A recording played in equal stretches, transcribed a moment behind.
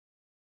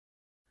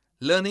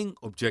Learning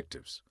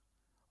objectives.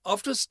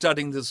 After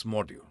studying this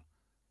module,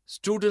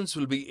 students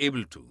will be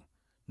able to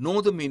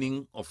know the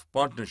meaning of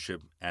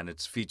partnership and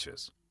its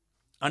features,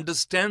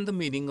 understand the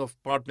meaning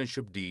of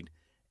partnership deed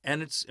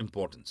and its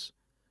importance,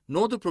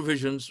 know the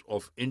provisions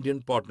of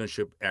Indian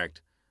Partnership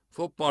Act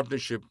for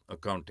partnership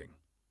accounting,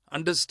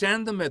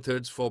 understand the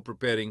methods for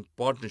preparing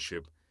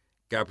partnership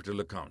capital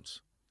accounts,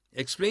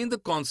 explain the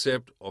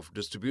concept of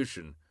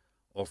distribution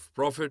of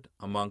profit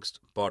amongst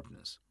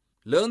partners,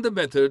 learn the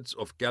methods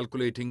of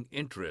calculating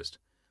interest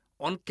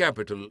on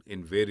capital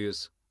in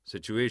various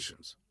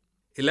situations,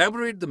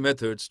 elaborate the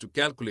methods to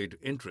calculate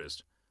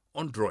interest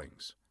on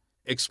drawings,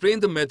 explain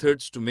the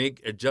methods to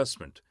make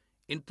adjustment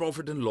in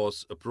profit and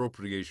loss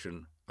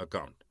appropriation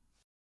account.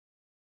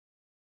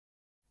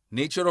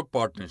 Nature of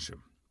partnership.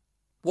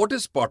 What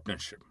is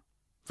partnership?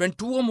 When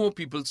two or more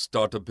people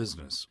start a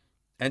business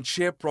and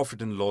share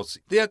profit and loss,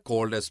 they are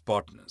called as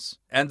partners,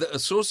 and the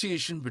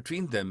association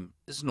between them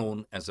is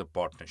known as a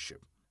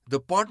partnership. The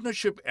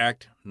Partnership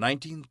Act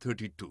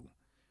 1932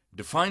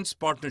 defines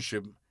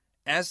partnership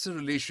as the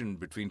relation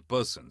between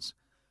persons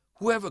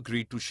who have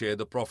agreed to share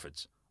the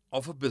profits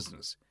of a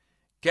business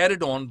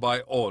carried on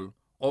by all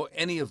or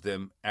any of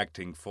them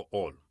acting for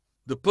all.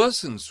 The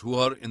persons who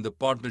are in the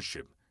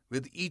partnership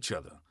with each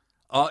other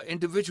are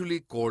individually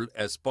called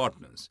as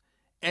partners,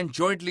 and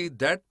jointly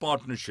that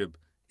partnership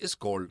is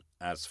called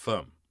as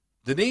firm.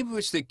 The name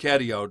which they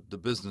carry out the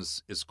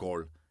business is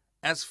called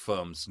as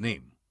firm's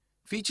name.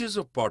 Features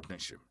of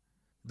partnership.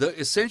 The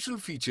essential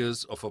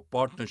features of a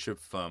partnership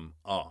firm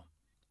are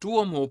two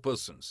or more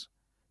persons.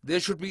 There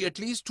should be at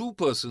least two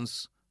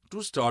persons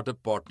to start a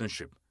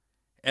partnership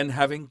and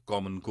having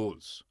common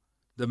goals.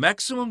 The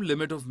maximum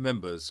limit of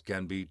members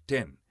can be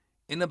 10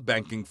 in a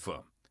banking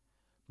firm,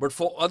 but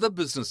for other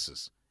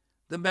businesses,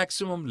 the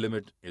maximum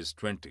limit is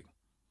 20.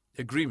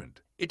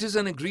 Agreement. It is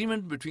an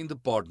agreement between the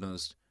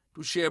partners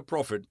to share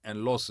profit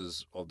and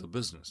losses of the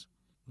business.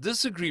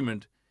 This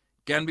agreement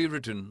can be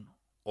written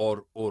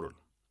or oral.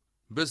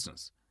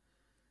 Business.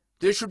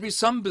 There should be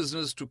some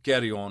business to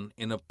carry on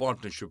in a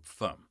partnership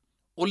firm.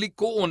 Only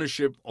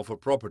co-ownership of a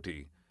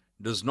property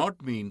does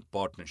not mean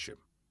partnership.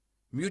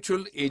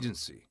 Mutual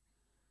agency.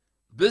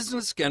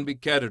 Business can be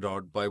carried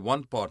out by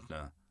one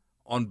partner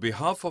on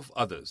behalf of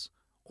others,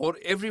 or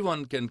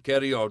everyone can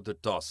carry out the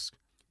task.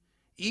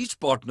 Each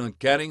partner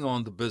carrying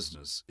on the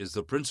business is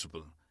the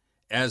principal,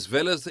 as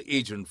well as the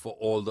agent for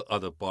all the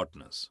other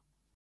partners.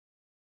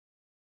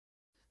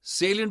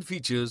 Salient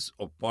features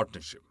of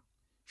partnership.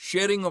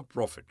 Sharing of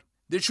profit.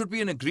 There should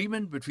be an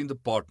agreement between the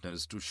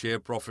partners to share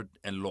profit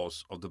and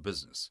loss of the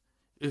business.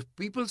 If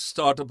people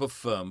start up a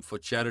firm for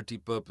charity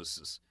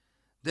purposes,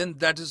 then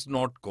that is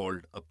not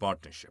called a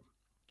partnership.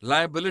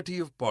 Liability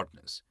of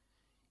partners.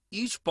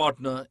 Each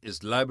partner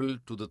is liable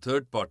to the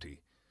third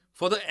party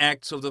for the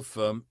acts of the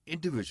firm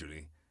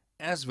individually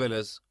as well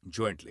as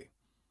jointly.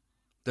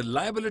 The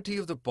liability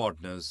of the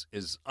partners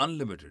is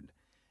unlimited,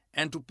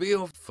 and to pay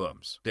off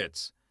firms'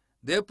 debts,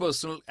 their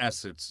personal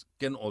assets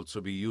can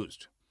also be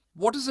used.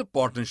 What is a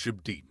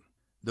partnership deed?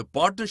 The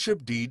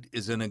partnership deed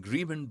is an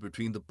agreement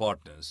between the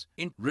partners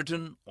in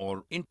written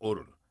or in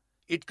oral.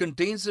 It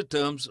contains the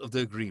terms of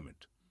the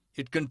agreement.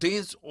 It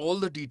contains all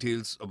the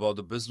details about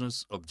the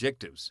business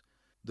objectives,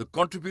 the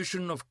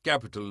contribution of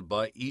capital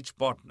by each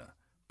partner,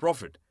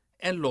 profit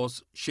and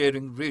loss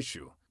sharing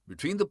ratio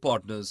between the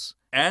partners,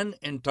 and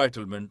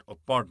entitlement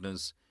of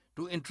partners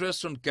to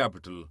interest on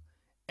capital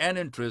and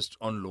interest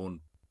on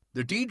loan.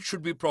 The deed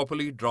should be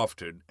properly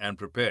drafted and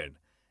prepared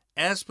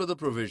as per the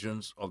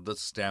provisions of the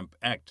Stamp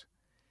Act,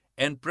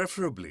 and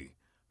preferably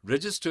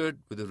registered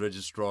with the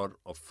Registrar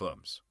of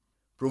Firms.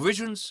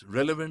 Provisions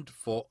relevant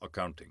for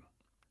accounting.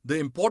 The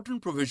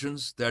important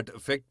provisions that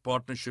affect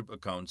partnership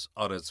accounts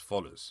are as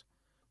follows.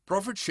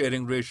 Profit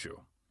sharing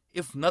ratio.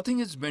 If nothing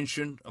is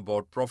mentioned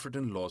about profit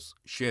and loss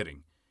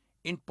sharing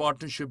in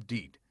partnership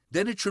deed,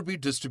 then it should be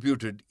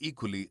distributed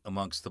equally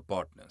amongst the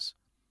partners.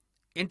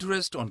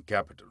 Interest on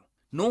capital.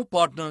 No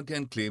partner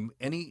can claim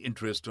any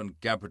interest on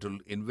capital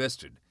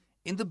invested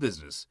in the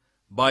business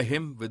by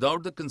him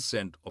without the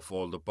consent of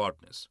all the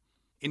partners.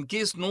 In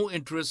case no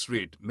interest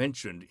rate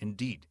mentioned in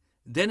deed,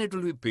 then it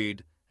will be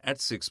paid at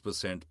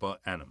 6% per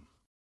annum.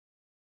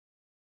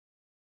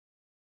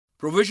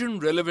 Provision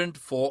relevant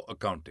for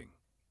accounting.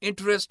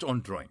 Interest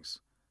on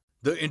drawings.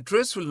 The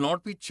interest will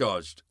not be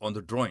charged on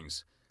the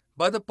drawings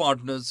by the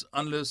partners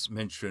unless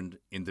mentioned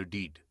in the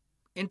deed.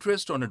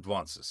 Interest on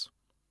advances.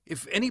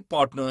 If any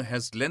partner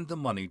has lent the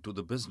money to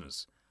the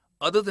business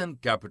other than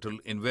capital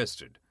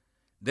invested,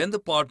 then the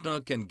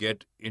partner can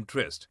get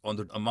interest on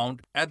the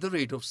amount at the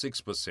rate of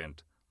 6%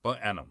 per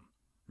annum.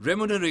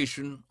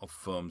 Remuneration of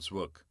firm's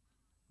work.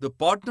 The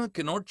partner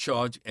cannot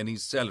charge any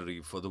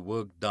salary for the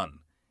work done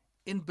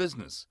in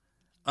business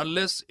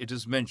unless it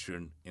is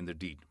mentioned in the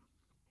deed.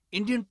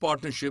 Indian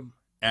Partnership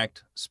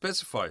Act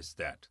specifies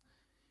that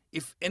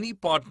if any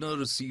partner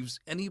receives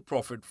any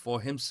profit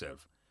for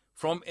himself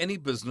from any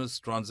business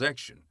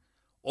transaction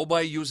or by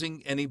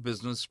using any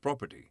business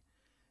property,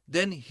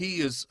 then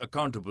he is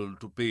accountable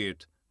to pay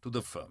it to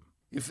the firm.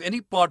 If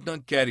any partner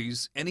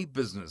carries any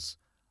business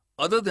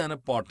other than a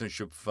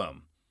partnership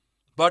firm,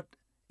 but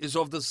is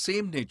of the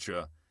same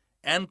nature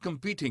and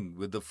competing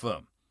with the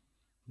firm,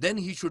 then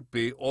he should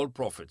pay all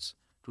profits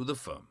to the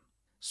firm.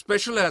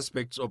 Special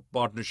aspects of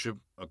partnership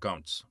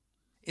accounts.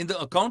 In the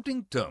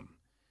accounting term,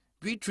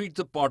 we treat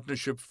the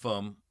partnership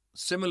firm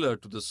similar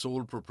to the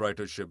sole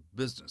proprietorship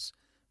business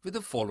with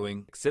the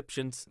following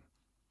exceptions: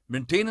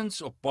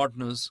 maintenance of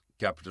partners'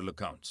 capital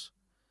accounts,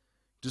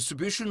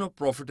 distribution of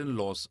profit and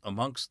loss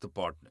amongst the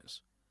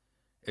partners,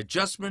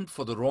 adjustment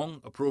for the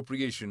wrong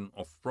appropriation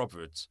of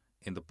profits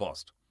in the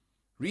past,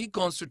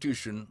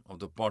 reconstitution of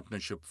the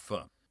partnership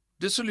firm,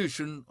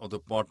 dissolution of the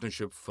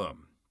partnership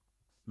firm,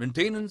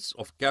 maintenance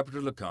of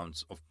capital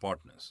accounts of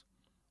partners.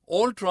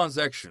 All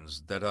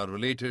transactions that are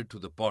related to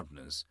the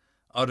partners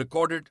are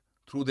recorded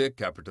through their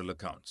capital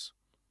accounts.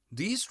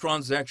 These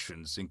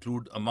transactions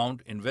include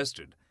amount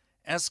invested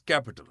as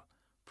capital,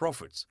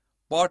 profits,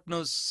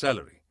 partners'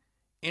 salary,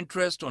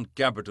 interest on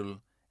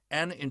capital,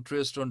 and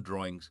interest on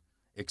drawings,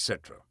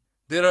 etc.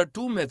 There are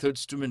two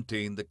methods to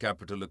maintain the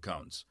capital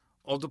accounts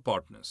of the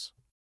partners.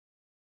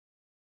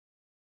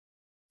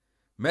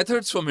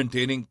 Methods for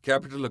maintaining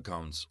capital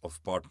accounts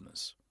of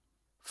partners.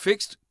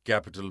 Fixed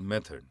capital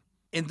method.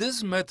 In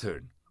this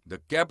method,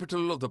 the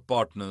capital of the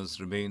partners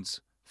remains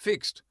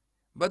fixed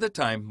by the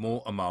time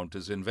more amount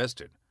is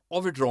invested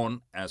or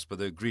withdrawn as per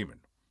the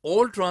agreement.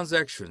 All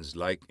transactions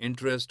like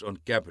interest on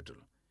capital,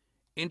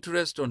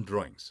 interest on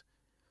drawings,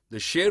 the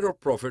share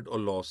of profit or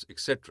loss,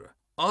 etc.,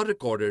 are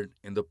recorded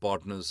in the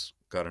partner's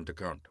current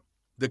account.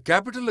 The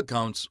capital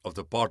accounts of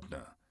the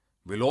partner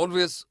will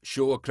always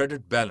show a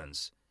credit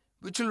balance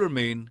which will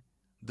remain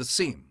the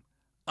same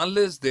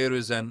unless there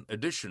is an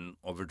addition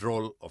or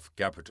withdrawal of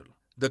capital.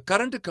 The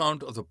current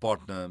account of the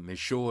partner may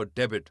show a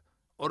debit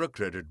or a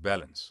credit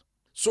balance.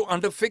 So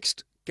under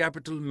fixed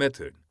capital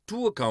method,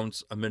 two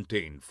accounts are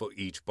maintained for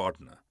each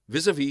partner,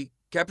 vis-a-vis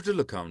capital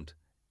account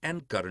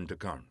and current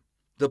account.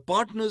 The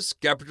partner's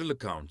capital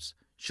accounts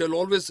shall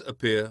always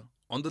appear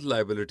on the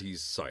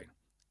liabilities side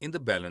in the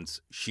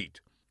balance sheet,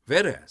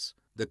 whereas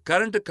the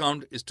current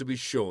account is to be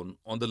shown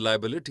on the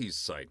liabilities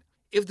side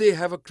if they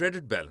have a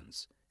credit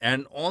balance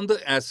and on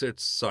the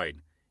assets side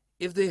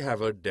if they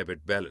have a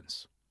debit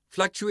balance.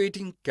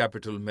 Fluctuating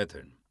capital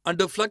method.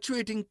 Under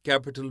fluctuating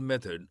capital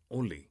method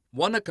only,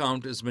 one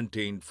account is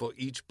maintained for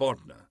each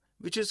partner,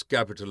 which is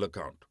capital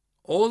account.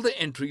 All the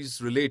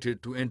entries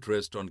related to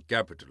interest on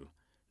capital,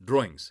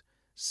 drawings,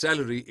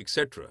 salary,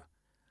 etc.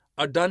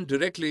 are done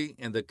directly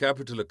in the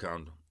capital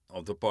account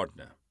of the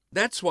partner.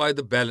 That's why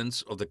the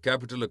balance of the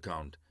capital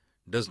account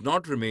does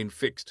not remain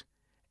fixed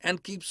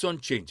and keeps on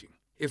changing.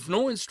 If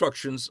no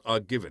instructions are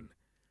given,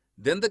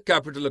 then the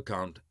capital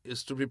account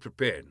is to be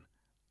prepared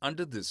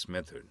under this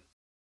method.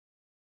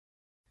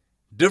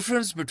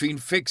 Difference between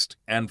fixed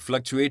and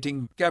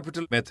fluctuating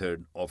capital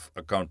method of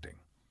accounting.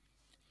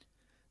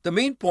 The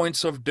main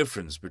points of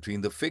difference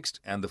between the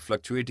fixed and the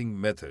fluctuating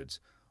methods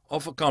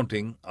of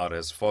accounting are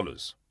as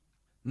follows.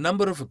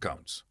 Number of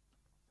accounts.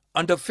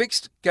 Under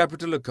fixed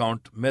capital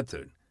account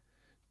method,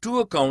 two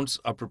accounts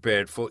are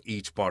prepared for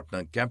each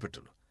partner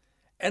capital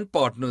and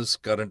partner's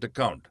current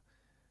account,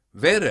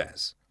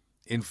 whereas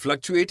in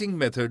fluctuating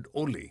method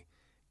only,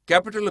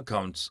 capital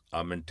accounts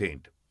are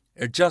maintained.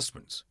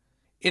 Adjustments.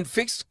 In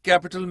fixed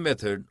capital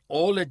method,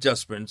 all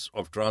adjustments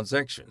of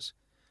transactions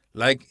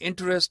like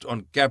interest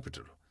on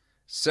capital,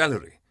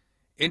 salary,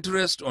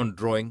 interest on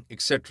drawing,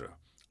 etc.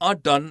 are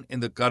done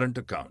in the current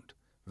account,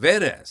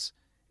 whereas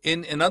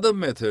in another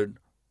method,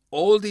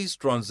 all these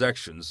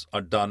transactions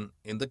are done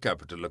in the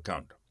capital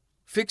account.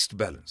 Fixed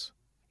balance.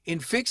 In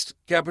fixed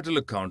capital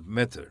account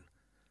method,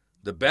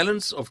 the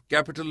balance of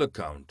capital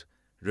account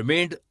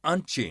remained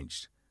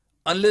unchanged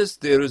unless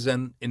there is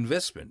an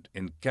investment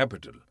in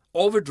capital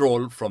or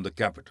withdrawal from the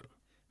capital,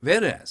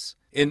 whereas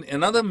in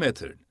another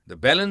method, the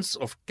balance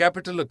of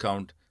capital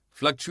account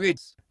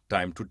fluctuates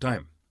time to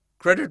time.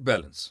 Credit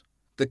balance.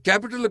 The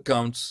capital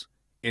accounts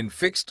in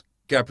fixed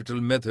capital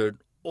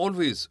method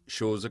always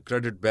shows a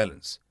credit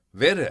balance,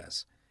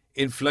 whereas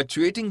in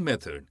fluctuating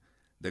method,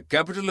 the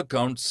capital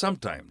account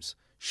sometimes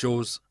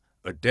shows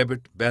a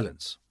debit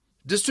balance.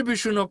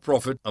 Distribution of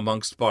profit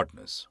amongst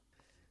partners.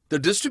 The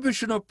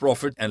distribution of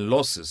profit and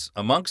losses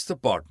amongst the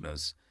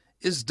partners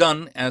is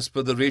done as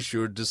per the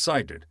ratio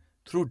decided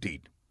through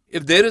deed.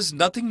 If there is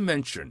nothing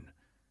mentioned,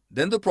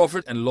 then the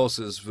profit and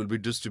losses will be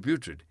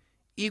distributed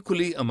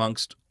equally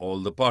amongst all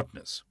the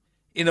partners.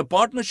 In a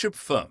partnership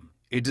firm,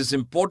 it is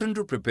important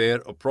to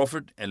prepare a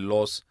profit and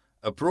loss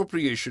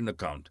appropriation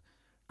account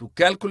to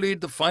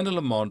calculate the final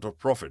amount of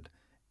profit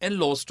and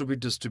loss to be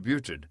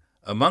distributed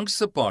amongst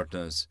the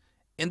partners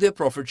in their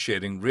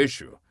profit-sharing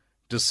ratio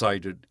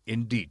decided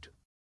in deed.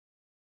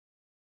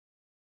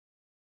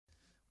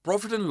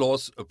 Profit and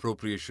loss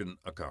appropriation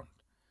account.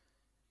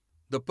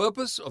 The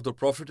purpose of the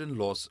profit and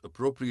loss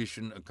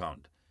appropriation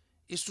account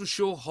is to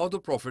show how the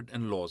profit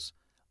and loss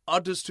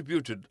are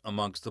distributed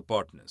amongst the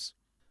partners.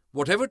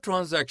 Whatever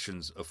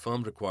transactions a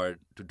firm required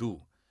to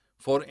do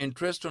for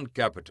interest on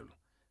capital,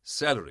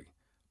 salary,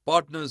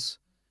 partners,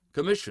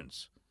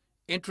 commissions,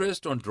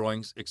 interest on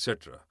drawings,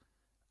 etc.,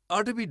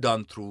 are to be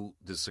done through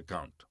this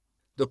account.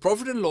 The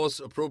profit and loss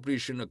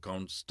appropriation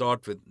accounts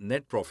start with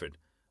net profit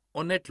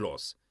or net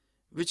loss,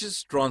 which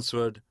is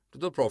transferred to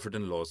the profit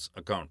and loss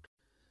account.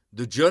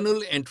 The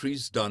journal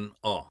entries done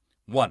are: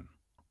 1.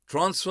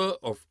 Transfer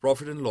of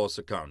profit and loss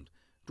account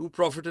to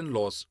profit and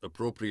loss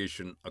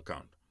appropriation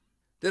account.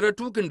 There are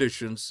two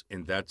conditions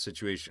in that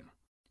situation.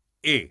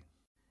 A.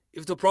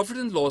 If the profit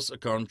and loss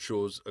account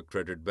shows a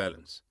credit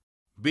balance.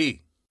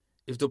 B.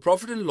 If the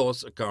profit and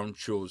loss account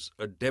shows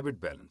a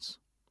debit balance.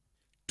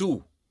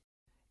 2.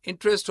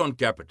 Interest on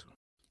capital.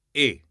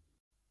 A.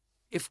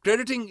 If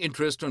crediting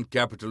interest on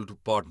capital to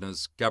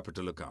partner's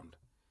capital account.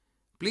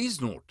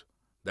 Please note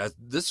that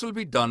this will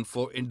be done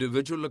for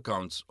individual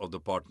accounts of the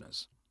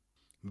partners.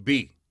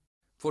 B.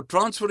 For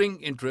transferring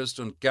interest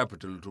on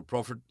capital to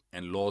profit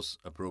and loss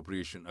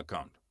appropriation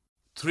account.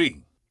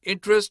 3.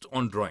 Interest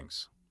on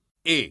drawings.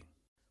 A.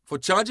 For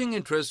charging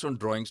interest on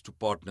drawings to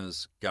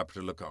partners'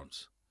 capital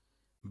accounts.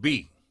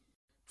 B.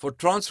 For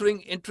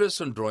transferring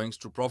interest on drawings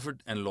to profit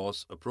and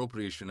loss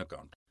appropriation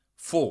account.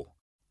 4.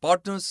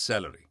 Partner's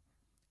salary.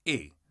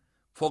 A.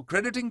 For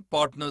crediting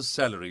partner's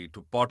salary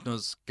to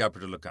partner's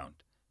capital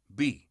account.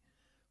 B.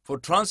 For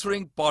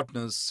transferring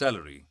partner's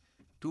salary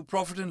to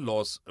profit and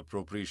loss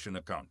appropriation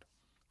account.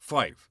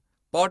 5.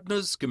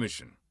 Partner's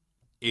commission.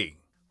 A.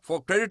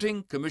 For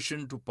crediting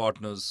commission to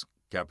partner's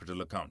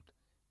capital account.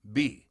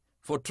 B.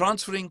 For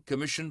transferring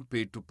commission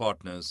paid to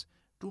partners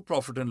to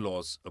profit and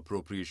loss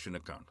appropriation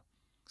account.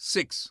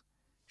 6.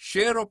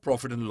 Share of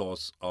profit and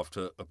loss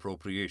after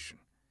appropriation.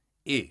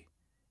 A.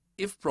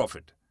 If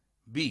profit.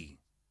 B.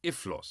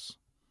 If loss.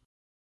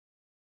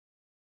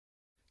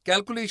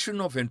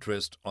 Calculation of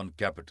interest on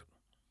capital.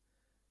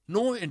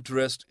 No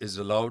interest is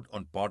allowed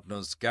on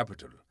partners'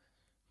 capital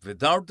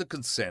without the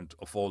consent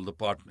of all the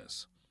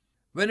partners.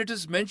 When it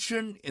is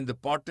mentioned in the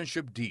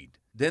partnership deed,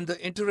 then the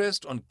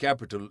interest on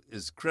capital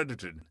is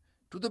credited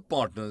to the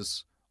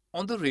partners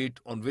on the rate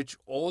on which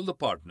all the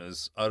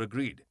partners are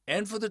agreed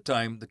and for the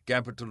time the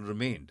capital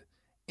remained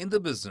in the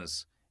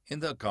business in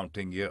the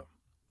accounting year.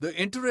 The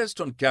interest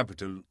on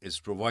capital is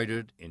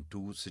provided in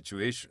two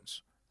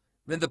situations: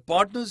 when the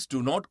partners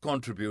do not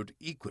contribute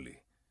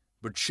equally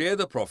but share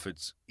the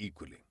profits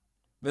equally;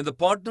 when the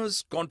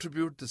partners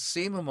contribute the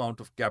same amount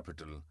of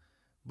capital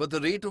but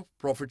the rate of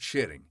profit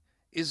sharing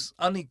is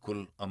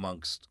unequal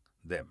amongst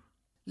them.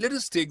 Let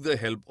us take the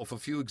help of a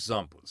few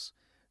examples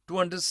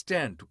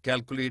to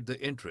calculate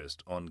the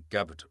interest on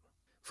capital.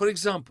 For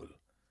example,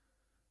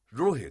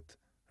 Rohit,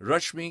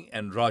 Rashmi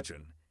and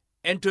Rajan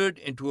entered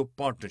into a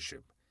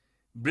partnership,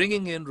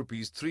 bringing in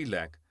rupees 3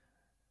 lakh,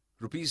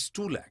 rupees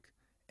 2 lakh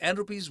and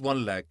rupees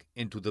 1 lakh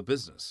into the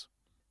business.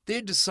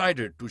 They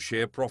decided to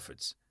share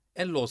profits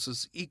and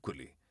losses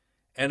equally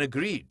and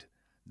agreed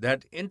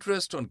that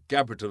interest on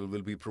capital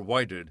will be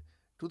provided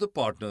to the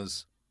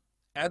partners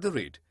at the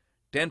rate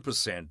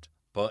 10%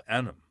 per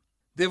annum.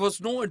 There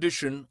was no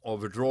addition or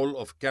withdrawal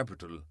of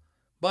capital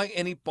by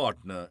any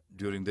partner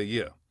during the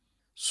year,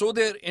 so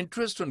their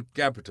interest on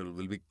capital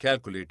will be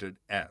calculated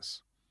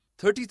as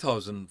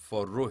 30,000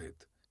 for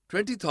Rohit,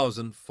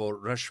 20,000 for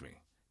Rashmi,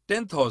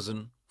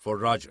 10,000 for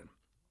Rajan.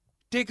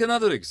 Take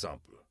another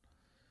example,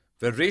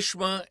 where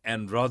Reshma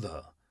and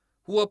Radha,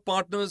 who are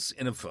partners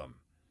in a firm,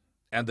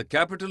 and the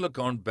capital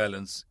account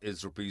balance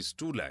is rupees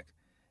 2 lakh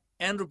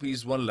and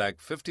rupees 1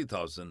 lakh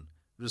 50,000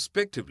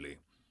 respectively,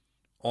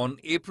 on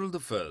April the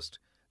 1st,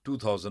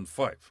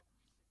 2005.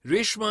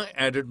 Reshma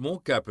added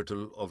more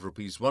capital of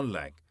rupees 1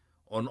 lakh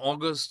on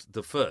August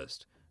the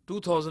 1st,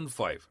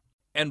 2005,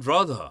 and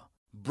Radha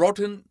brought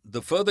in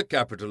the further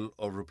capital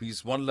of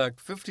rupees 1 lakh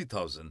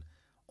 50,000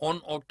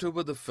 on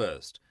October the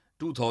 1st,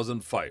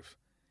 2005.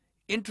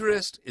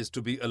 Interest is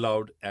to be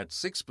allowed at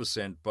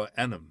 6% per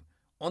annum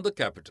on the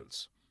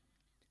capitals.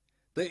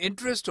 The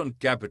interest on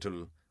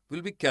capital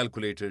will be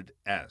calculated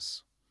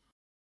as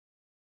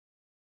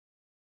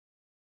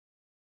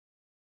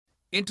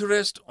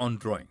interest on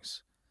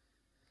drawings.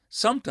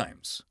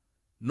 Sometimes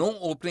no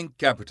opening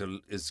capital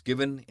is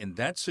given. In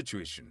that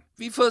situation,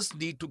 we first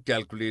need to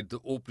calculate the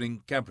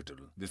opening capital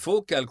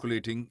before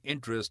calculating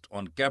interest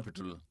on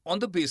capital on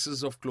the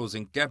basis of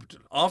closing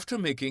capital, after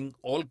making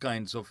all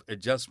kinds of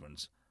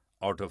adjustments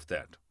out of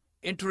that.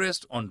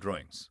 Interest on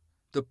drawings.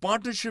 The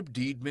partnership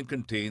deed may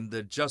contain the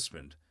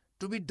adjustment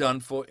to be done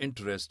for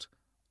interest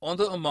on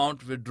the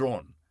amount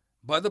withdrawn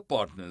by the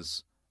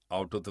partners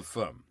out of the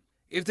firm.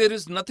 If there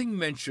is nothing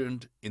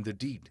mentioned in the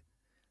deed,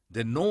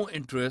 then no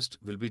interest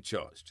will be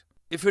charged.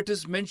 If it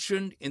is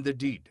mentioned in the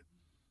deed,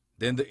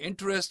 then the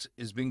interest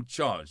is being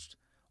charged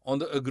on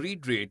the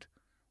agreed rate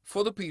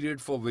for the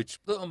period for which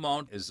the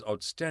amount is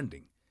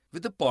outstanding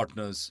with the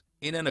partners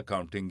in an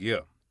accounting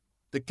year.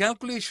 The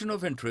calculation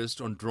of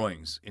interest on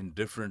drawings in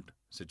different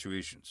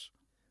situations.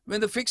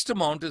 When the fixed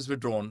amount is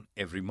withdrawn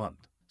every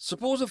month.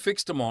 Suppose a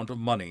fixed amount of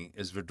money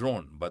is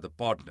withdrawn by the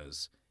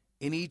partners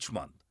in each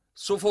month.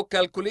 So for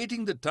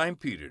calculating the time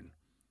period,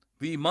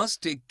 we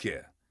must take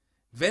care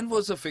when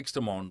was the fixed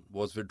amount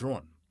was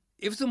withdrawn.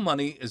 If the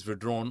money is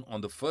withdrawn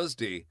on the first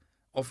day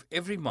of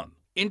every month,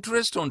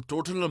 interest on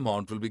total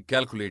amount will be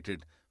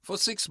calculated for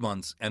 6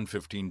 months and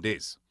 15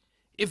 days.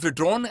 If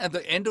withdrawn at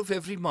the end of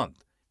every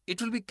month,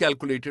 it will be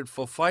calculated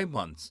for 5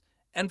 months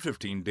and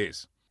 15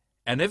 days.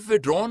 And if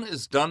withdrawn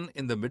is done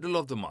in the middle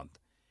of the month,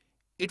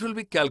 it will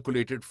be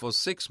calculated for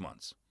 6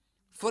 months.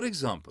 For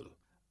example,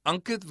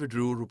 Ankit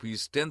withdrew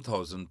rupees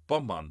 10,000 per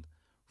month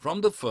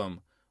from the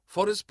firm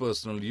for his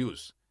personal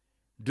use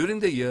during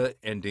the year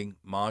ending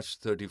March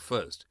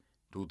 31st,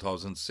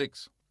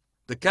 2006.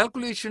 The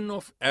calculation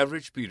of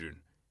average period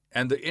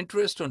and the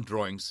interest on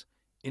drawings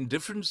in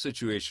different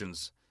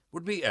situations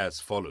would be as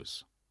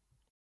follows.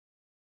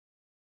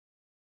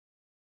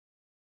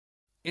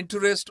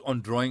 Interest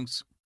on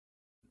drawings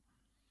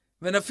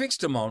when a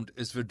fixed amount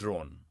is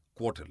withdrawn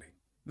quarterly.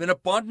 When a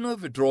partner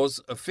withdraws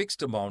a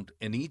fixed amount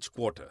in each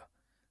quarter,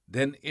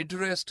 then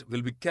interest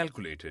will be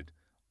calculated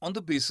on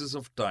the basis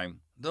of time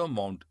the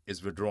amount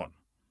is withdrawn.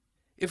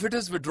 If it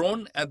is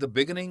withdrawn at the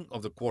beginning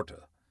of the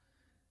quarter,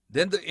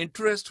 then the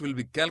interest will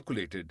be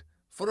calculated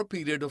for a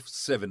period of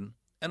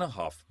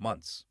 7.5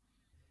 months.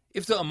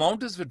 If the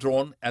amount is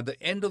withdrawn at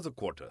the end of the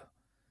quarter,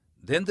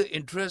 then the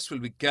interest will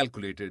be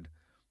calculated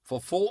for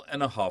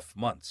 4.5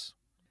 months.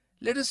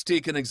 Let us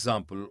take an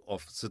example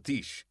of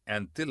Satish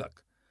and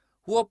Tilak,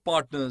 who are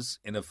partners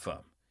in a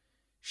firm,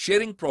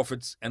 sharing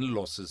profits and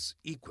losses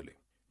equally.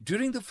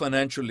 During the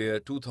financial year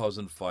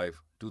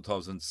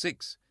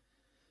 2005-2006,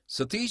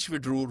 Satish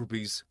withdrew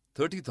rupees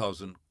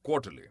 30,000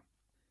 quarterly.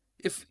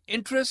 If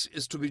interest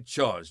is to be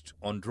charged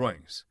on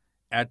drawings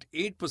at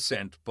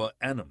 8% per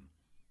annum,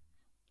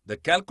 the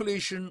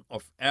calculation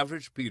of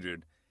average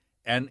period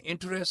and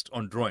interest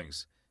on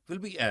drawings will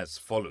be as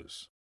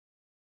follows.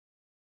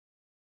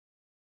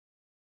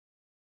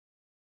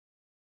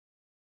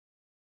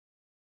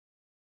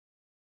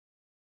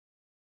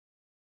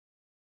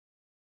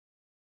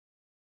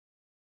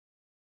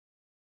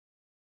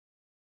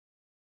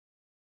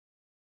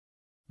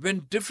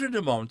 When different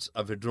amounts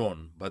are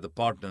withdrawn by the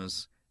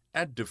partners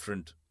at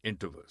different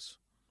intervals.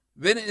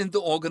 When in the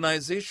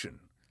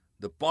organization,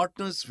 the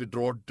partners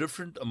withdraw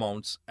different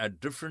amounts at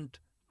different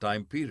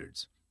time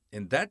periods.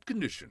 In that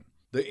condition,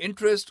 the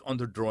interest on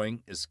the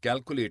drawing is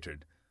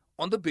calculated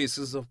on the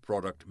basis of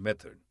product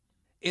method.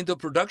 In the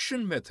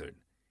production method,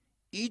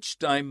 each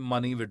time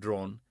money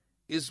withdrawn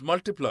is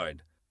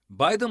multiplied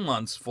by the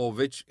months for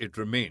which it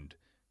remained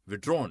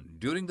withdrawn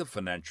during the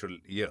financial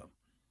year.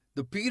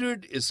 The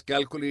period is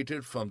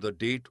calculated from the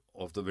date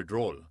of the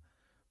withdrawal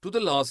to the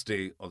last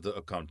day of the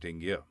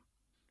accounting year.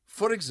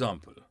 For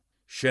example,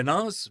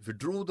 Shehnaz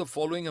withdrew the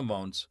following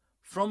amounts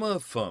from her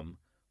firm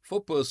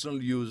for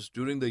personal use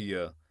during the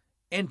year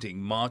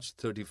ending March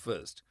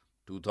 31st,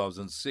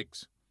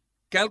 2006.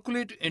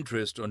 Calculate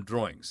interest on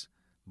drawings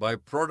by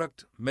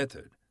product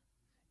method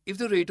if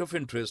the rate of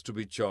interest to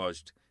be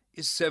charged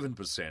is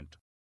 7%.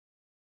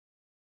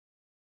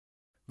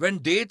 When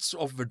dates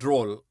of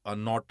withdrawal are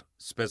not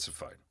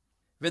specified.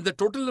 When the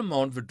total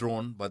amount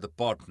withdrawn by the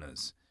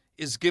partners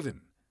is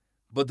given,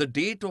 but the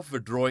date of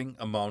withdrawing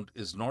amount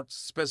is not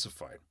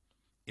specified,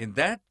 in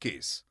that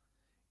case,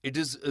 it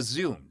is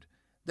assumed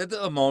that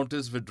the amount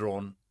is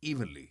withdrawn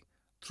evenly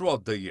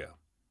throughout the year.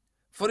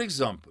 For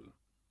example,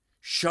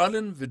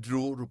 Shalin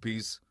withdrew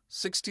rupees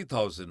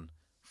 60,000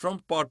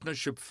 from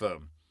partnership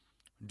firm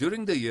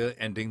during the year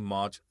ending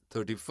March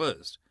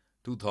 31st,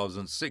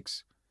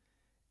 2006,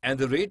 and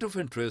the rate of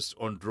interest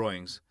on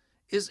drawings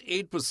is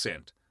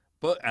 8%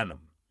 per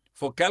annum.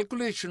 For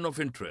calculation of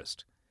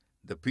interest,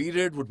 the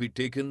period would be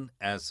taken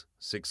as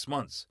 6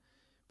 months,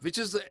 which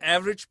is the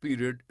average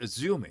period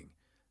assuming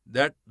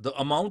that the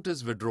amount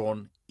is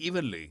withdrawn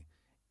evenly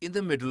in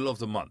the middle of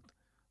the month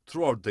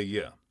throughout the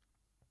year.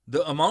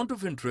 The amount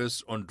of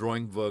interest on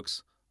drawing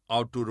works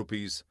out to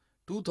rupees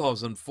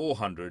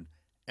 2,400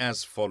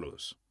 as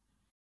follows.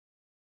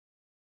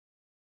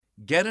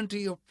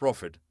 Guarantee of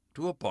profit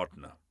to a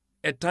partner.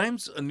 At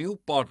times, a new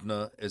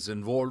partner is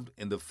involved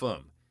in the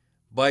firm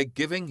by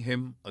giving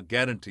him a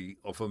guarantee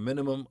of a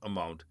minimum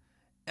amount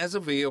as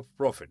a way of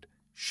profit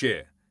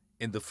share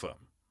in the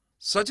firm.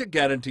 Such a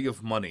guarantee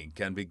of money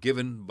can be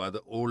given by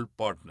the old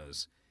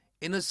partners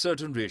in a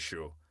certain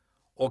ratio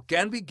or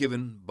can be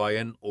given by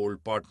an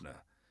old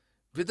partner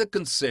with the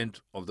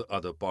consent of the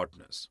other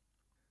partners.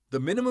 The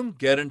minimum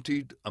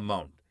guaranteed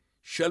amount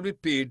shall be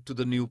paid to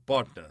the new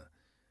partner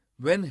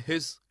when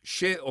his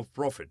share of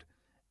profit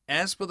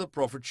as per the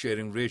profit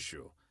sharing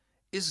ratio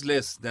is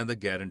less than the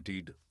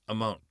guaranteed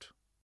amount.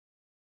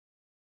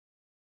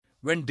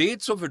 When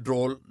dates of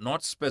withdrawal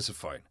not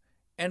specified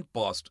and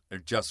past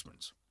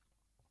adjustments.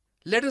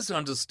 Let us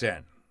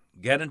understand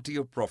guarantee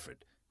of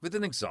profit with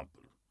an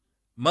example.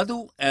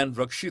 Madhu and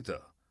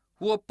Rakshita,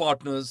 who are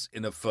partners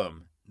in a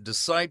firm,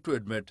 decide to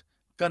admit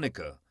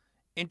Kanika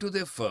into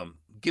their firm,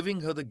 giving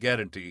her the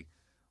guarantee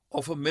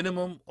of a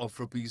minimum of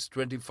rupees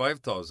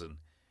 25,000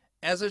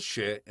 as a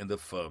share in the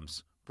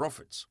firm's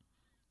profits.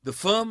 The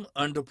firm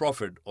earned a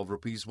profit of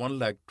rupees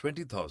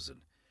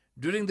 1,20,000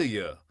 during the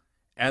year,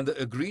 and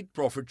the agreed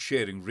profit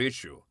sharing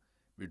ratio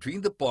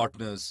between the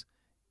partners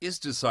is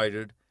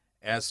decided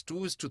as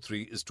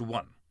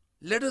 2:3:1.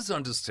 Let us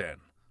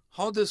understand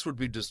how this would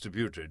be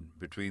distributed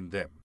between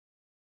them.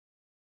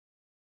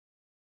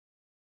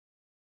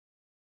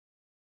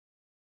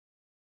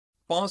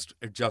 past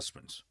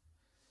adjustments.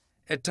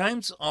 At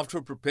times,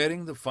 after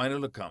preparing the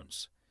final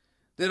accounts,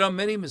 there are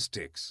many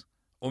mistakes,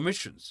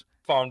 omissions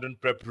found in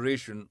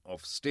preparation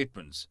of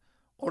statements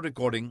or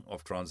recording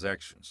of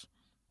transactions.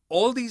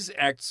 All these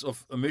acts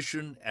of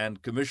omission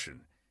and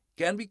commission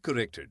can be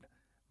corrected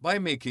by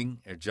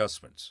making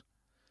adjustments.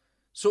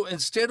 So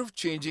instead of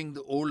changing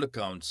the old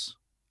accounts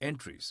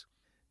entries,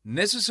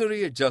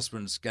 necessary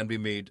adjustments can be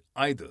made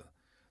either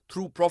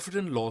through profit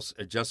and loss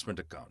adjustment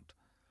account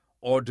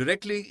or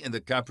directly in the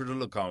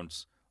capital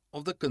accounts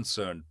of the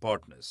concerned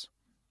partners.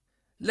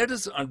 Let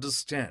us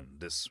understand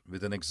this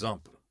with an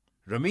example.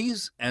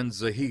 Ramiz and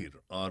Zahir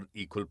are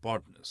equal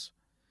partners.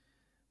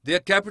 Their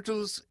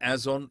capitals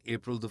as on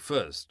April the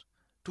 1st,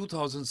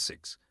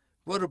 2006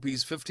 were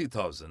rupees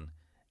 50,000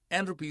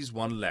 and rupees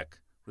 1 lakh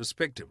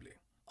respectively.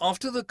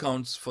 After the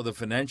accounts for the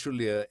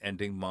financial year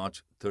ending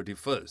March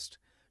 31st,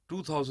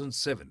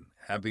 2007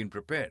 have been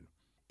prepared,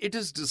 it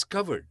is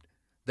discovered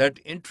that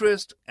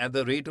interest at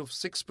the rate of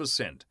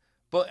 6%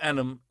 per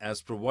annum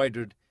as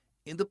provided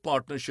in the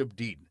partnership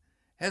deed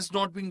has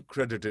not been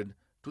credited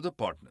to the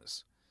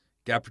partners'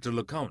 capital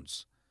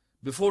accounts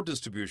before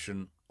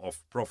distribution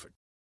of profit.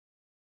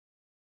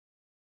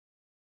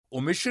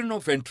 Omission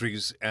of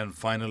entries and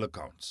final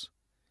accounts.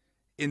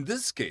 In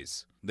this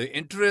case, the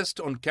interest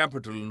on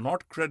capital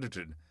not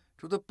credited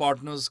to the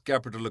partners'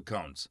 capital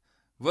accounts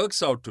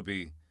works out to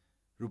be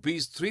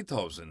rupees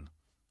 3,000,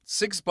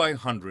 6 by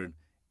 100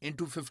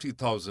 into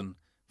 50,000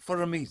 for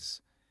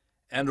Ramiz,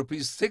 and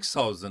rupees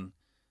 6,000,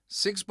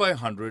 6 by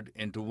 100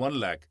 into 1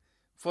 lakh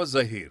for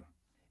Zahir.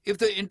 If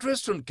the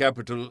interest on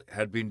capital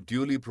had been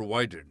duly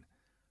provided,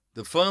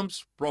 the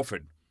firm's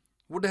profit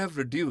would have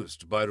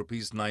reduced by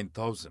rupees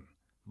 9,000.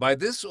 By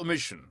this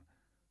omission,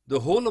 the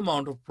whole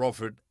amount of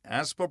profit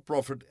as per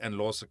profit and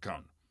loss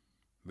account,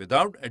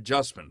 without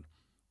adjustment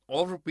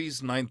of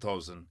rupees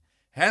 9,000,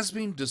 has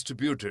been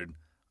distributed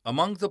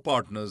among the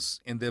partners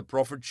in their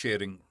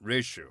profit-sharing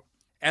ratio,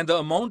 and the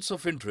amounts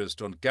of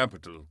interest on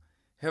capital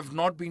have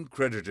not been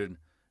credited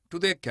to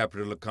their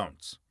capital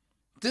accounts.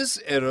 This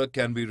error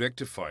can be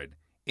rectified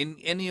in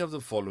any of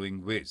the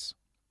following ways.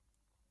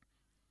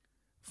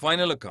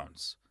 Final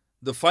accounts.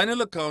 The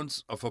final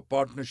accounts of a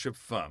partnership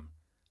firm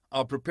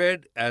are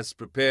prepared as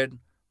prepared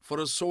for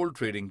a sole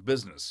trading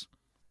business.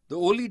 The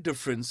only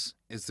difference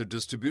is the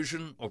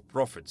distribution of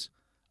profits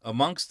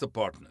amongst the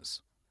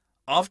partners.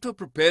 After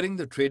preparing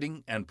the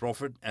trading and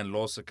profit and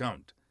loss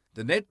account,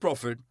 the net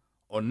profit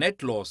or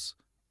net loss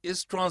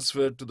is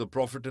transferred to the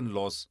profit and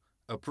loss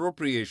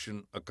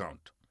appropriation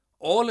account.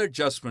 All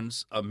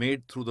adjustments are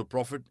made through the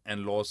profit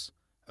and loss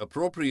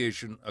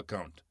appropriation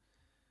account,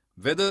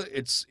 whether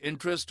it's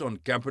interest on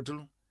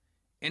capital,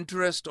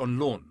 interest on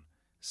loan,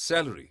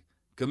 salary,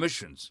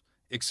 commissions,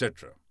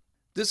 etc.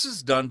 This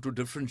is done to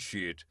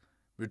differentiate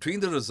between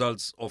the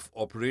results of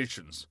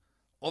operations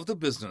of the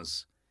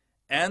business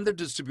and the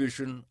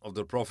distribution of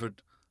the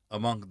profit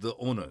among the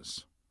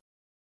owners.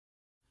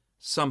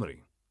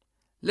 Summary.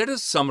 Let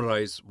us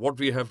summarize what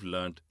we have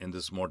learnt in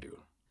this module.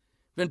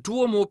 When two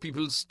or more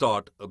people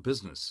start a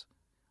business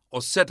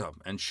or set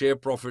up and share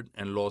profit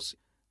and loss,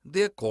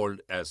 they are called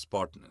as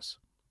partners.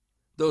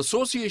 The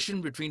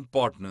association between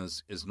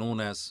partners is known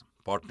as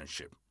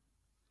partnership.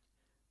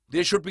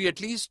 There should be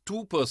at least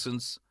two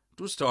persons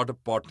to start a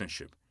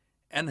partnership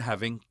and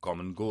having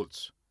common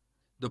goals.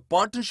 The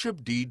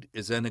partnership deed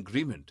is an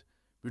agreement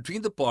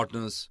between the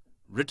partners,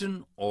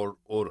 written or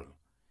oral.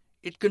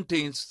 It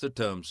contains the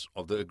terms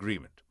of the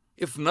agreement.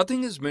 If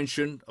nothing is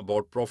mentioned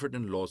about profit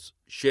and loss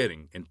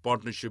sharing in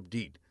partnership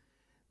deed,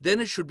 then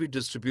it should be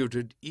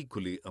distributed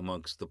equally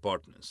amongst the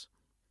partners.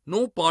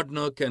 No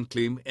partner can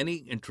claim any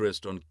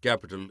interest on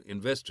capital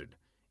invested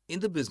in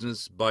the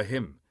business by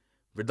him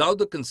without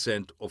the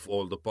consent of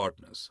all the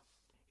partners.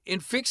 In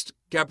fixed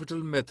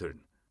capital method,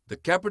 the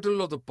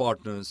capital of the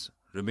partners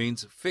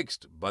remains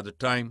fixed by the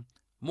time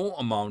more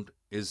amount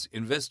is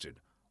invested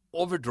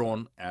or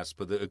withdrawn as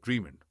per the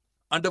agreement.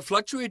 Under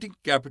fluctuating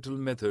capital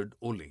method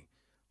only,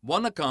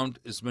 one account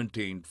is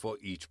maintained for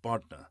each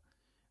partner,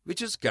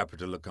 which is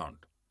capital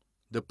account.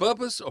 The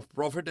purpose of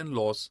profit and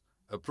loss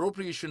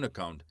appropriation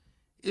account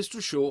is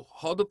to show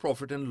how the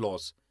profit and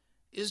loss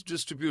is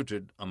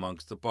distributed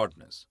amongst the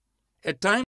partners. At times,